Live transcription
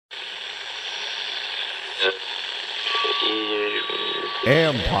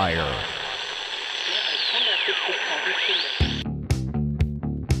Empire.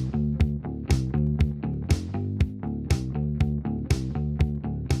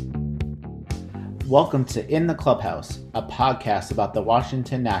 Welcome to In the Clubhouse, a podcast about the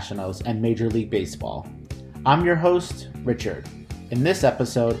Washington Nationals and Major League Baseball. I'm your host, Richard. In this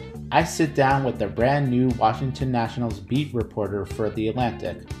episode, I sit down with the brand new Washington Nationals beat reporter for The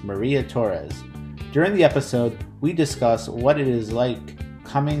Atlantic, Maria Torres. During the episode, we discuss what it is like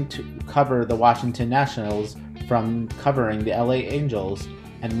coming to cover the Washington Nationals from covering the LA Angels,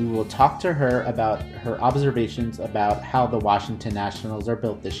 and we will talk to her about her observations about how the Washington Nationals are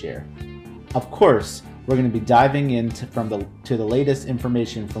built this year. Of course, we're going to be diving into the latest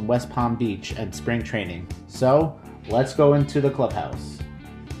information from West Palm Beach and spring training. So, let's go into the clubhouse.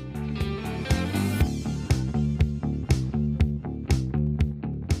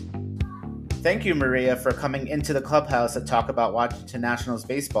 Thank you, Maria, for coming into the clubhouse to talk about Washington Nationals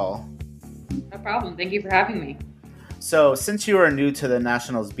baseball. No problem. Thank you for having me. So, since you are new to the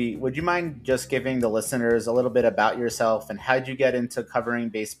Nationals beat, would you mind just giving the listeners a little bit about yourself and how did you get into covering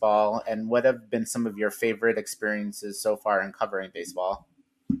baseball and what have been some of your favorite experiences so far in covering baseball?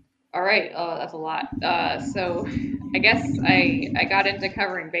 All right. Oh, that's a lot. So I guess I got into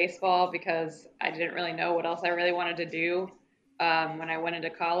covering baseball because I didn't really know what else I really wanted to do. When I went into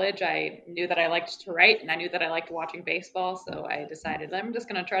college, I knew that I liked to write and I knew that I liked watching baseball. So I decided I'm just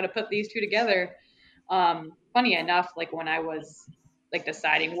going to try to put these two together. Funny enough, like when I was like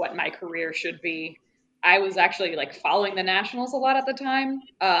deciding what my career should be, I was actually like following the Nationals a lot at the time.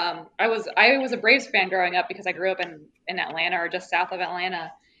 I was a Braves fan growing up because I grew up in Atlanta or just south of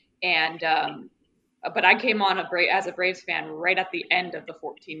Atlanta, and but I came on as a Braves fan right at the end of the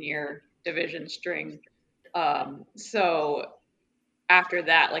 14-year division string. So after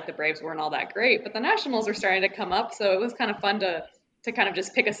that, like the Braves weren't all that great, but the Nationals were starting to come up, so it was kind of fun to kind of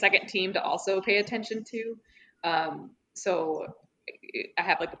just pick a second team to also pay attention to. So I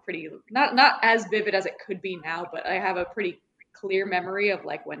have like a pretty not as vivid as it could be now, but I have a pretty clear memory of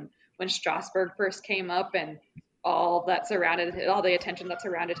like when Strasburg first came up and all that surrounded all the attention that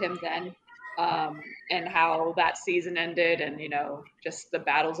surrounded him then, and how that season ended, and just the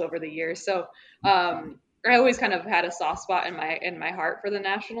battles over the years. So I always kind of had a soft spot in my heart for the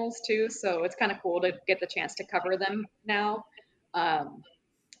Nationals too. So it's kind of cool to get the chance to cover them now.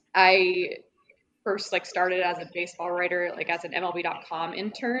 I first like started as a baseball writer, like as an MLB.com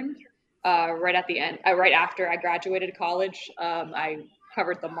intern, right at the end, right after I graduated college. I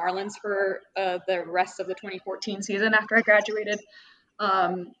covered the Marlins for the rest of the 2014 season after I graduated.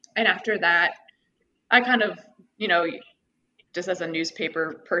 And after that, I kind of, just as a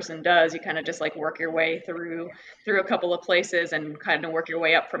newspaper person does, you kind of just like work your way through a couple of places and kind of work your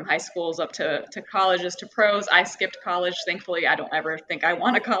way up from high schools up to colleges to pros. I skipped college. Thankfully, I don't ever think I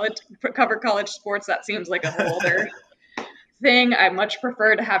want to cover college sports. That seems like a whole other thing. I much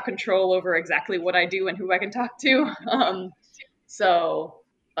prefer to have control over exactly what I do and who I can talk to.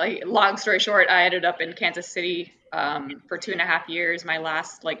 Long story short, I ended up in Kansas City for 2.5 years. My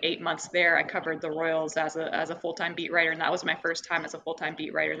last 8 months there, I covered the Royals as a full-time beat writer, and that was my first time as a full-time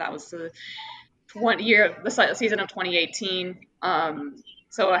beat writer. That was the season of 2018.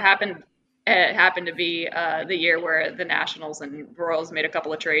 So it happened to be the year where the Nationals and Royals made a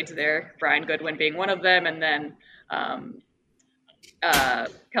couple of trades there. Brian Goodwin being one of them, and then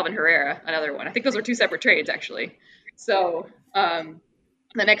Kelvin Herrera, another one. I think those were two separate trades actually. So the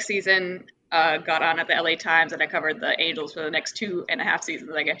next season got on at the LA Times, and I covered the Angels for the next 2.5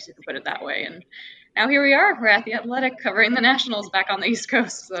 seasons, I guess you could put it that way. And now here we are. We're at the Athletic covering the Nationals back on the East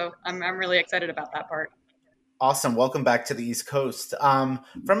Coast. So I'm really excited about that part. Awesome. Welcome back to the East Coast. From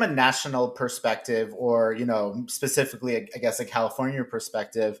a national perspective, or, specifically, I guess, a California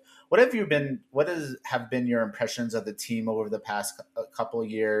perspective, what have been your impressions of the team over the past couple of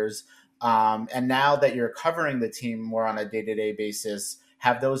years? And now that you're covering the team more on a day-to-day basis,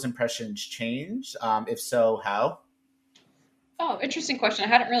 have those impressions changed? If so, how? Oh, interesting question. I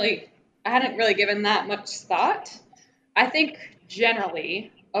hadn't really given that much thought. I think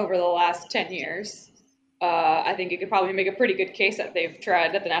generally over the last 10 years, I think you could probably make a pretty good case that the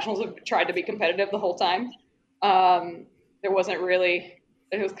Nationals have tried to be competitive the whole time. It was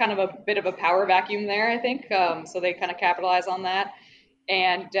kind of a bit of a power vacuum there, I think. So they kind of capitalized on that.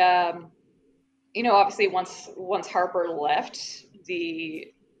 And, obviously once Harper left,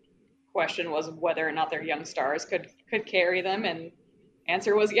 the question was whether or not their young stars could carry them, and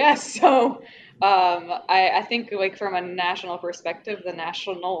answer was yes. So I think from a national perspective, the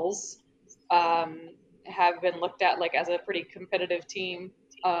Nationals have been looked at as a pretty competitive team,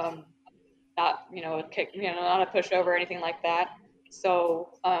 not not, a kick, not a pushover or anything like that. So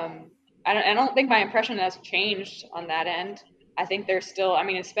I don't think my impression has changed on that end. I think they're still, I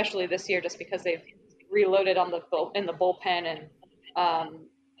mean, especially this year, just because they've reloaded in the bullpen and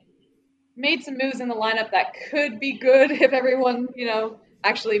made some moves in the lineup that could be good if everyone,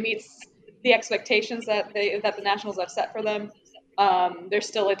 actually meets the expectations that the Nationals have set for them. They're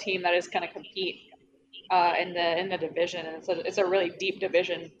still a team that is going to compete in the division, and it's a really deep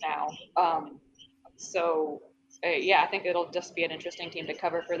division now. Yeah, I think it'll just be an interesting team to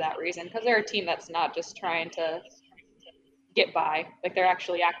cover for that reason, because they're a team that's not just trying to get by, like they're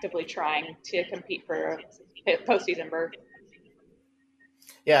actually actively trying to compete for a postseason berth.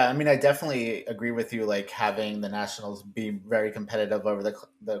 Yeah, I mean, I definitely agree with you. Like having the Nationals be very competitive over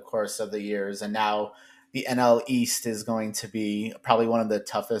the course of the years, and now the NL East is going to be probably one of the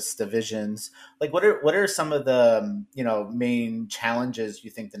toughest divisions. Like, what are some of the main challenges you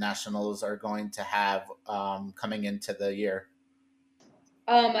think the Nationals are going to have coming into the year?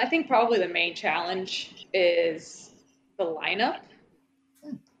 I think probably the main challenge is the lineup.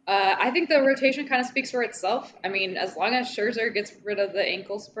 I think the rotation kind of speaks for itself. I mean, as long as Scherzer gets rid of the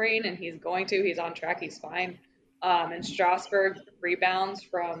ankle sprain, and he's on track, he's fine. And Strasburg rebounds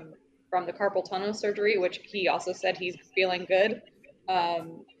from the carpal tunnel surgery, which he also said he's feeling good.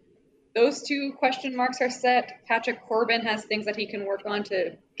 Um, those two question marks are set. Patrick Corbin has things that he can work on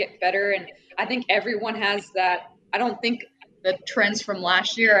to get better, and I think everyone has that. I don't think the trends from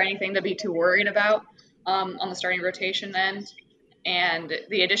last year are anything to be too worried about on the starting rotation end. And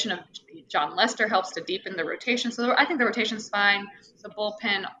the addition of John Lester helps to deepen the rotation. So I think the rotation's fine. The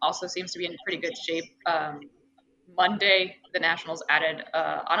bullpen also seems to be in pretty good shape. Monday, the Nationals added,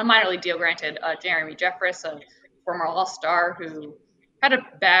 on a minor league deal, granted, Jeremy Jeffress, a former All-Star who had a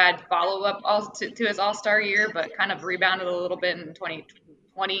bad follow-up to his All-Star year, but kind of rebounded a little bit in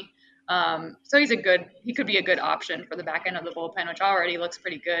 2020. So he could be a good option for the back end of the bullpen, which already looks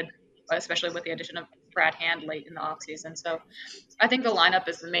pretty good, especially with the addition of Brad Hand late in the offseason. So I think the lineup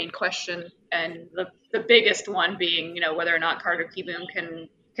is the main question, and the biggest one being, whether or not Carter Kieboom can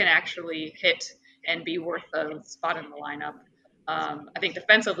actually hit and be worth a spot in the lineup. I think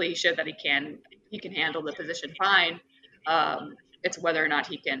defensively he showed that he can handle the position fine. It's whether or not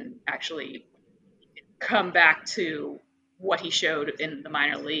he can actually come back to what he showed in the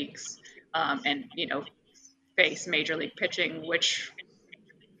minor leagues, and face major league pitching, which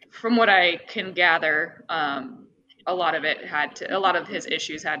from what I can gather, a lot of his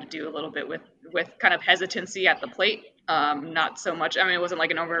issues had to do a little bit with kind of hesitancy at the plate. Not so much. I mean, it wasn't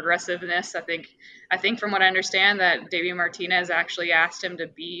like an over aggressiveness. I think from what I understand that Davey Martinez actually asked him to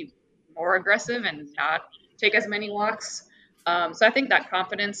be more aggressive and not take as many walks. So I think that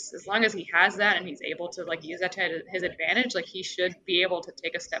confidence, as long as he has that and he's able to use that to his advantage, he should be able to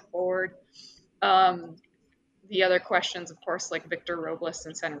take a step forward. The other questions, of course, like Victor Robles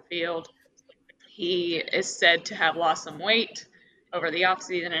in center field. He is said to have lost some weight over the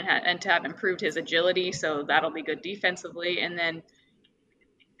offseason and to have improved his agility, so that'll be good defensively. And then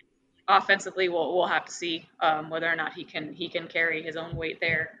offensively, we'll have to see whether or not he can carry his own weight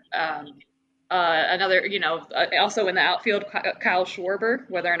there. Another, also in the outfield, Kyle Schwarber,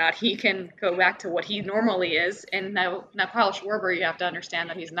 whether or not he can go back to what he normally is. And now Kyle Schwarber, you have to understand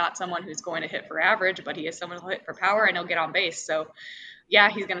that he's not someone who's going to hit for average, but he is someone who'll hit for power and he'll get on base. So, yeah,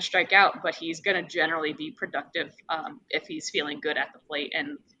 he's going to strike out, but he's going to generally be productive if he's feeling good at the plate.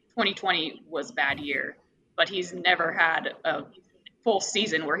 And 2020 was a bad year, but he's never had a full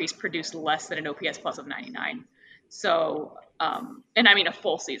season where he's produced less than an OPS plus of 99. So, and I mean a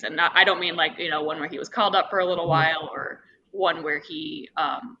full season. I don't mean one where he was called up for a little while or one where he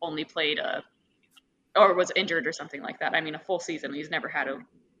only played or was injured or something like that. I mean a full season. He's never had a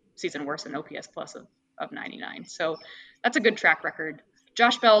season worse than OPS plus of 99. So that's a good track record.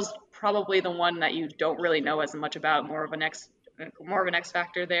 Josh Bell's probably the one that you don't really know as much about, more of an X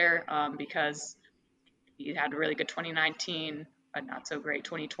factor there, because he had a really good 2019, but not so great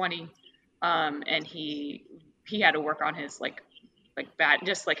 2020, and he had to work on his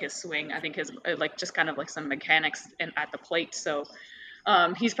just his swing. I think his just kind of some mechanics at the plate. So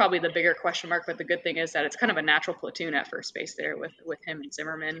he's probably the bigger question mark. But the good thing is that it's kind of a natural platoon at first base there with him and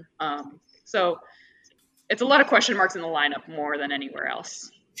Zimmerman. So it's a lot of question marks in the lineup more than anywhere else.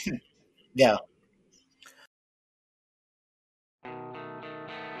 Yeah.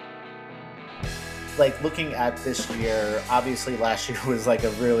 Looking at this year, obviously last year was a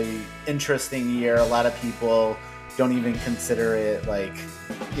really interesting year. A lot of people don't even consider it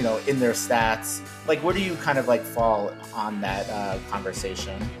in their stats. Where do you kind of fall on that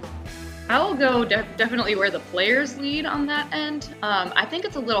conversation? I'll go definitely where the players lead on that end. I think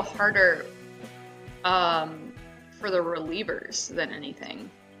it's a little harder um, for the relievers than anything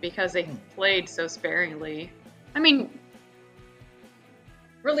because they played so sparingly. I mean,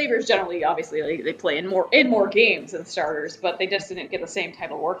 relievers generally, obviously, they play in more games than starters, but they just didn't get the same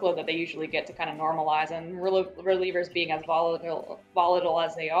type of workload that they usually get to kind of normalize. And relievers being as volatile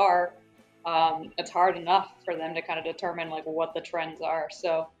as they are, it's hard enough for them to kind of determine like what the trends are.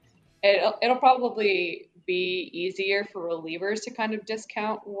 So it'll probably be easier for relievers to kind of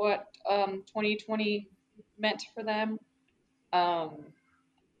discount what 2020 meant for them. Um,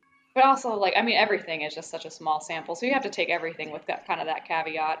 but also, like, I mean, everything is just such a small sample, so you have to take everything with that kind of that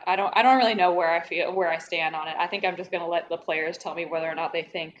caveat. I don't really know where I stand on it. I think I'm just gonna let the players tell me whether or not they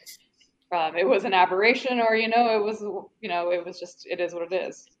think it was an aberration or it was just it is what it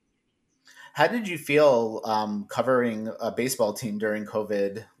is. How did you feel covering a baseball team during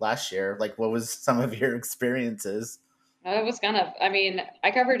COVID last year? Like, what was some of your experiences? It was kind of, I mean,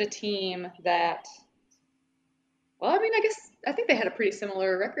 I covered a team that, well, I mean, I think they had a pretty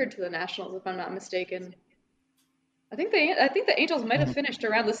similar record to the Nationals, if I'm not mistaken. I think the Angels might have finished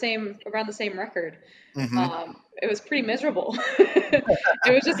around the same record. Mm-hmm. It was pretty miserable.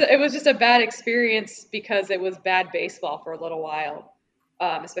 It was just a bad experience because it was bad baseball for a little while,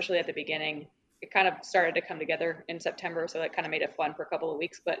 especially at the beginning. It kind of started to come together in September, so that kind of made it fun for a couple of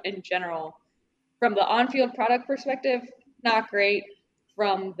weeks. But in general, from the on-field product perspective, not great.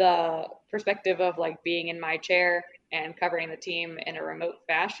 From the perspective of like being in my chair and covering the team in a remote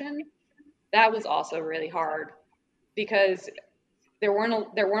fashion, that was also really hard because there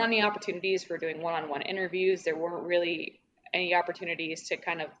weren't any opportunities for doing one-on-one interviews. There weren't really any opportunities to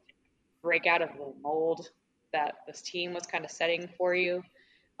kind of break out of the mold that this team was kind of setting for you.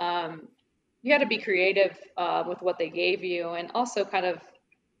 Um, you got to be creative with what they gave you, and also kind of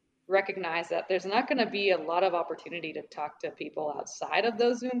recognize that there's not going to be a lot of opportunity to talk to people outside of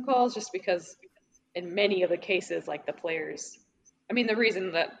those Zoom calls, just because in many of the cases, like the players,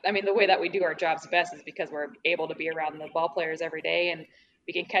 the way that we do our jobs best is because we're able to be around the ball players every day and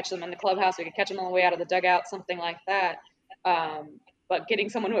we can catch them in the clubhouse, we can catch them on the way out of the dugout, something like that. But getting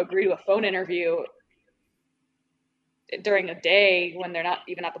someone to agree to a phone interview during a day when they're not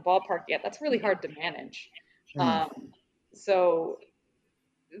even at the ballpark yet, that's really hard to manage. Mm. Um, so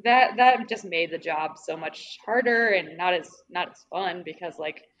that just made the job so much harder and not as fun because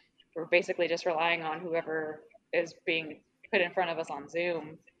like we're basically just relying on whoever is being put in front of us on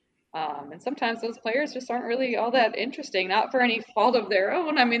Zoom. And sometimes those players just aren't really all that interesting, not for any fault of their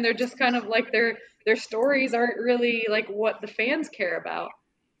own. I mean, they're just kind of like their stories aren't really like what the fans care about.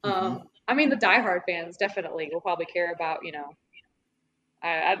 Mm-hmm. I mean, the diehard fans definitely will probably care about,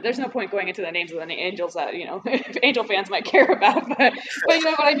 there's no point going into the names of the angels that Angel fans might care about, but you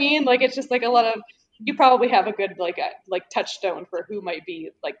know what I mean. Like it's just like a lot of you probably have a good like touchstone for who might be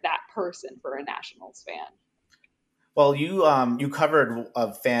like that person for a Nationals fan. Well, you covered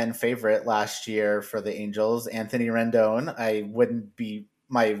a fan favorite last year for the Angels, Anthony Rendon. I wouldn't be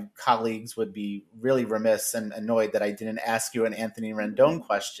My colleagues would be really remiss and annoyed that I didn't ask you an Anthony Rendon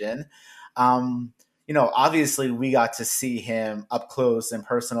question. Um, obviously we got to see him up close and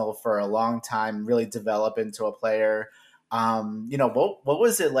personal for a long time, really develop into a player. What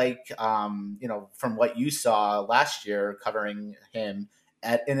was it like? From what you saw last year, covering him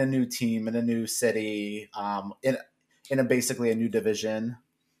in a new team, in a new city, in a basically a new division.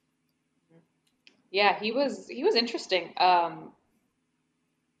 Yeah, he was interesting.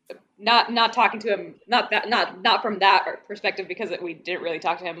 Not talking to him, not from that perspective because we didn't really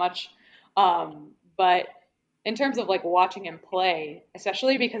talk to him much. But in terms of like watching him play,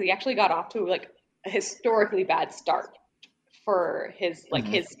 especially because he actually got off to like a historically bad start for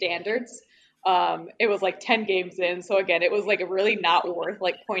Mm-hmm. his standards. It was like 10 games in, so again, it was like really not worth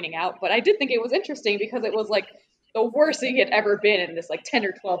like pointing out. But I did think it was interesting because it was like the worst he had ever been in this like 10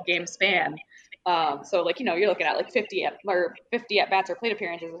 or 12 game span. So like you're looking at like 50 at bats or plate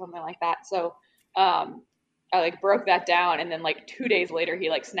appearances or something like that. So I like broke that down, and then like 2 days later he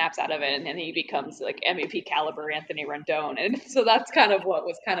like snaps out of it, and then he becomes like MVP caliber Anthony Rendon, and so that's kind of what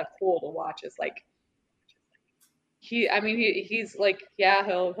was kind of cool to watch. Is like he's like, yeah,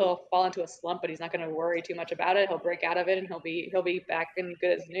 he'll fall into a slump, but he's not going to worry too much about it. He'll break out of it, and he'll be back and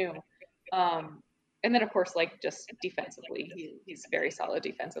good as new. Um, and then of course, like just defensively, he's very solid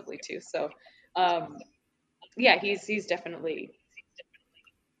defensively too. So, um, yeah, he's definitely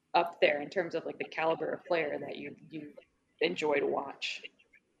up there in terms of like the caliber of player that you enjoy to watch.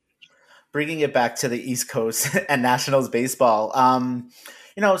 Bringing it back to the East Coast and Nationals baseball.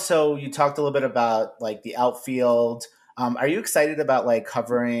 So you talked a little bit about like the outfield. Are you excited about like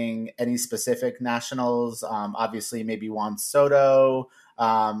covering any specific Nationals? Obviously, maybe Juan Soto.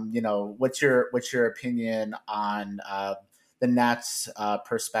 What's your opinion on the Nats'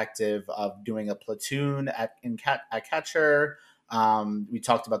 perspective of doing a platoon at catcher? We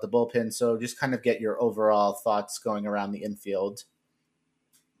talked about the bullpen, so just kind of get your overall thoughts going around the infield.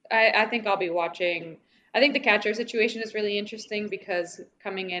 I think I'll be watching. I think the catcher situation is really interesting because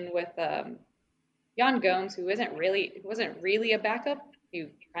coming in with Jan Gomes, who wasn't really a backup. He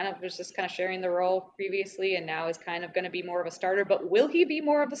kind of was just kind of sharing the role previously, and now is kind of going to be more of a starter. But will he be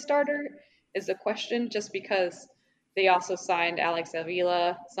more of a starter? Is the question. Just because they also signed Alex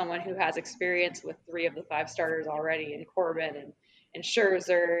Avila, someone who has experience with three of the five starters already in Corbin and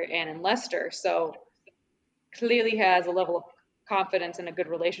Scherzer and in Lester. So clearly has a level of confidence and a good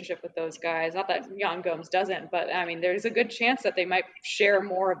relationship with those guys. Not that Jan Gomes doesn't, but I mean, there's a good chance that they might share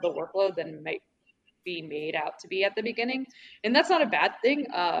more of the workload than might be made out to be at the beginning. And that's not a bad thing.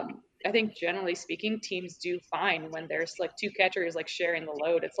 I think generally speaking, teams do fine when there's like two catchers like sharing the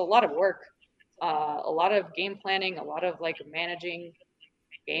load. It's a lot of work, a lot of game planning, a lot of like managing,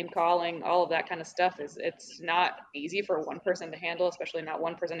 game calling, all of that kind of stuff. It's not easy for one person to handle, especially not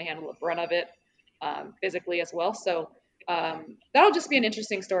one person to handle the brunt of it physically as well. So that'll just be an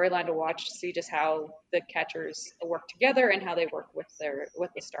interesting storyline to watch to see just how the catchers work together and how they work with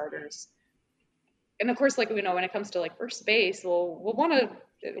the starters. And of course, like when it comes to like first base, we'll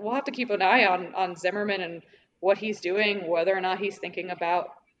have to keep an eye on Zimmerman and what he's doing, whether or not he's thinking about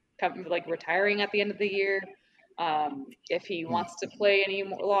like retiring at the end of the year, if he Hmm. wants to play any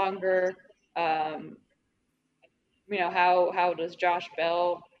longer. Um, how does Josh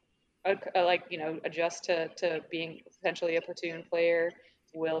Bell adjust to being potentially a platoon player?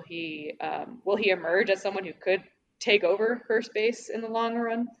 Will he emerge as someone who could take over first base in the long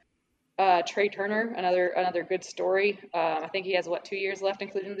run? Trey Turner, another good story. I think he has 2 years left,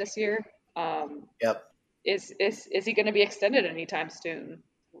 including this year. Um, Yep. is he going to be extended anytime soon?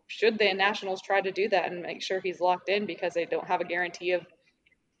 Should the Nationals try to do that and make sure he's locked in because they don't have a guarantee of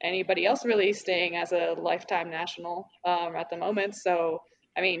anybody else really staying as a lifetime national at the moment? So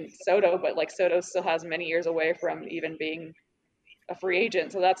I mean Soto, but like Soto still has many years away from even being a free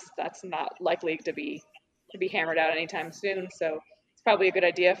agent, so that's not likely to be hammered out anytime soon. So it's probably a good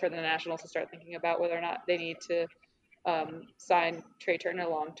idea for the Nationals to start thinking about whether or not they need to sign Trey Turner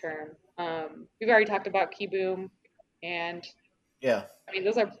long term. We've already talked about Key Boom, and Yeah. I mean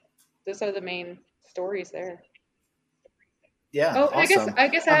those are the main stories there. Yeah. Oh, and Awesome. I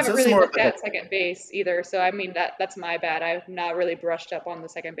guess I So haven't this is really more of looked like at second base either. So I mean that's my bad. I've not really brushed up on the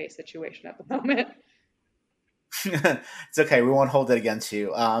second base situation at the moment. it's okay. We won't hold it against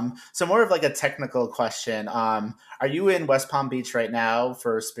you. So more of like a technical question. Are you in West Palm Beach right now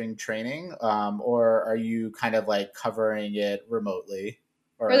for spring training, or are you kind of like covering it remotely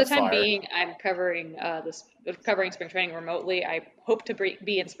For or the time afar? being, I'm covering spring training remotely. I hope to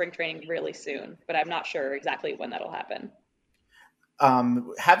be in spring training really soon, but I'm not sure exactly when that'll happen.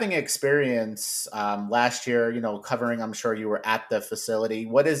 Having experience last year, covering, I'm sure you were at the facility.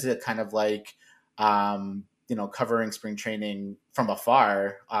 What is it kind of like, covering spring training from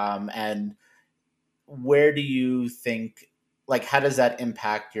afar? And where do you think, like, how does that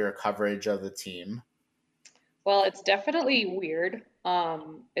impact your coverage of the team? Well, it's definitely weird.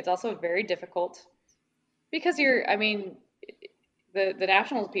 It's also very difficult because I mean, the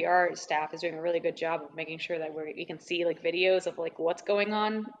Nationals PR staff is doing a really good job of making sure that we can see like videos of like what's going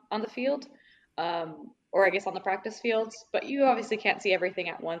on the field, or I guess on the practice fields. But you obviously can't see everything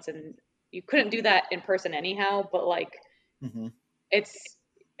at once, and you couldn't do that in person anyhow. But like Hmm. it's,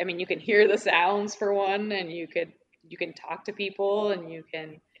 I mean, you can hear the sounds for one, and you can talk to people, and you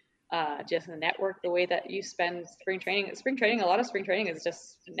can just network the way that you spend spring training. Spring training, a lot of spring training is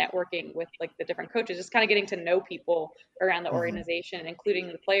just networking with like the different coaches, just kind of getting to know people around the Hmm. organization, including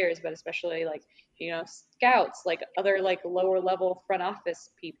the players, but especially like scouts, like other like lower level front office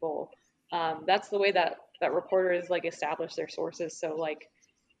people. That's the way that reporters like establish their sources. So like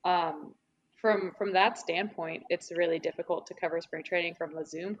um, from that standpoint, it's really difficult to cover spring training from a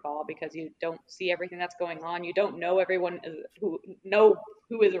Zoom call because you don't see everything that's going on. You don't know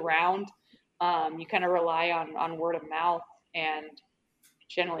who is around. You kind of rely on word of mouth, and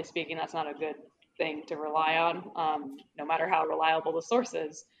generally speaking, that's not a good thing to rely on, no matter how reliable the source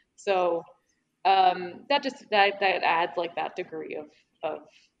is. So that adds like that degree of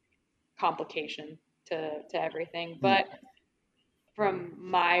complication to everything. But from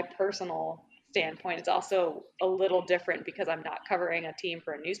my personal standpoint, it's also a little different because I'm not covering a team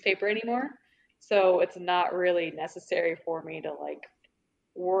for a newspaper anymore. So it's not really necessary for me to like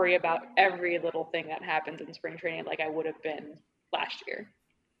worry about every little thing that happens in spring training like I would have been last year.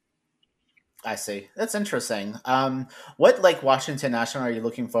 I see. That's interesting. What like Washington National are you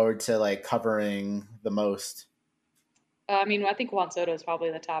looking forward to like covering the most? I mean, I think Juan Soto is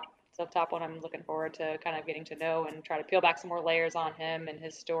probably the top one I'm looking forward to kind of getting to know and try to peel back some more layers on him and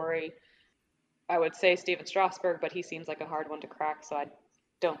his story. I would say Steven Strasburg, but he seems like a hard one to crack, so I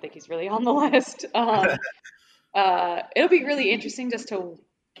don't think he's really on the list. It'll be really interesting just to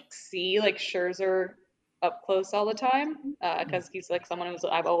see like Scherzer up close all the time because he's like someone who's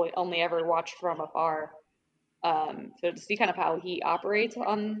I've only ever watched from afar. So to see kind of how he operates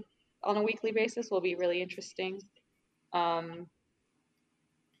on a weekly basis will be really interesting. Um,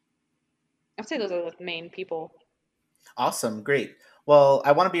 I'd say those are the main people. Awesome, great. Well,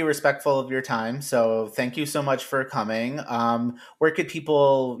 I want to be respectful of your time, so thank you so much for coming. Where could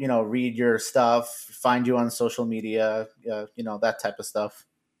people, read your stuff, find you on social media, that type of stuff?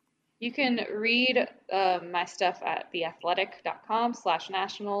 You can read my stuff at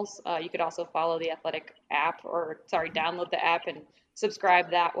theathletic.com/nationals. You could also follow the Athletic app, or sorry, download the app and subscribe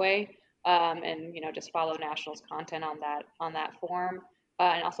that way. And just follow Nationals content on that form.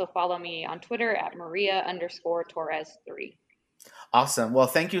 And also follow me on Twitter at Maria_Torres3. Awesome. Well,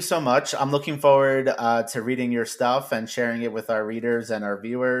 thank you so much. I'm looking forward to reading your stuff and sharing it with our readers and our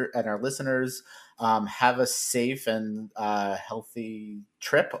viewer and our listeners. Have a safe and healthy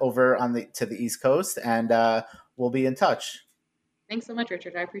trip over to the East Coast, and we'll be in touch. Thanks so much,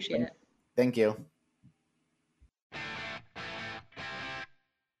 Richard. I appreciate it. Thank you.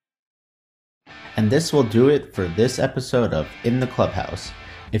 And this will do it for this episode of In the Clubhouse.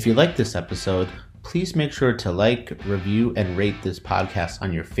 If you like this episode, please make sure to like, review, and rate this podcast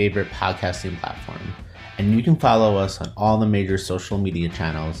on your favorite podcasting platform. And you can follow us on all the major social media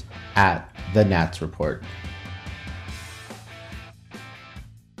channels at The Nats Report.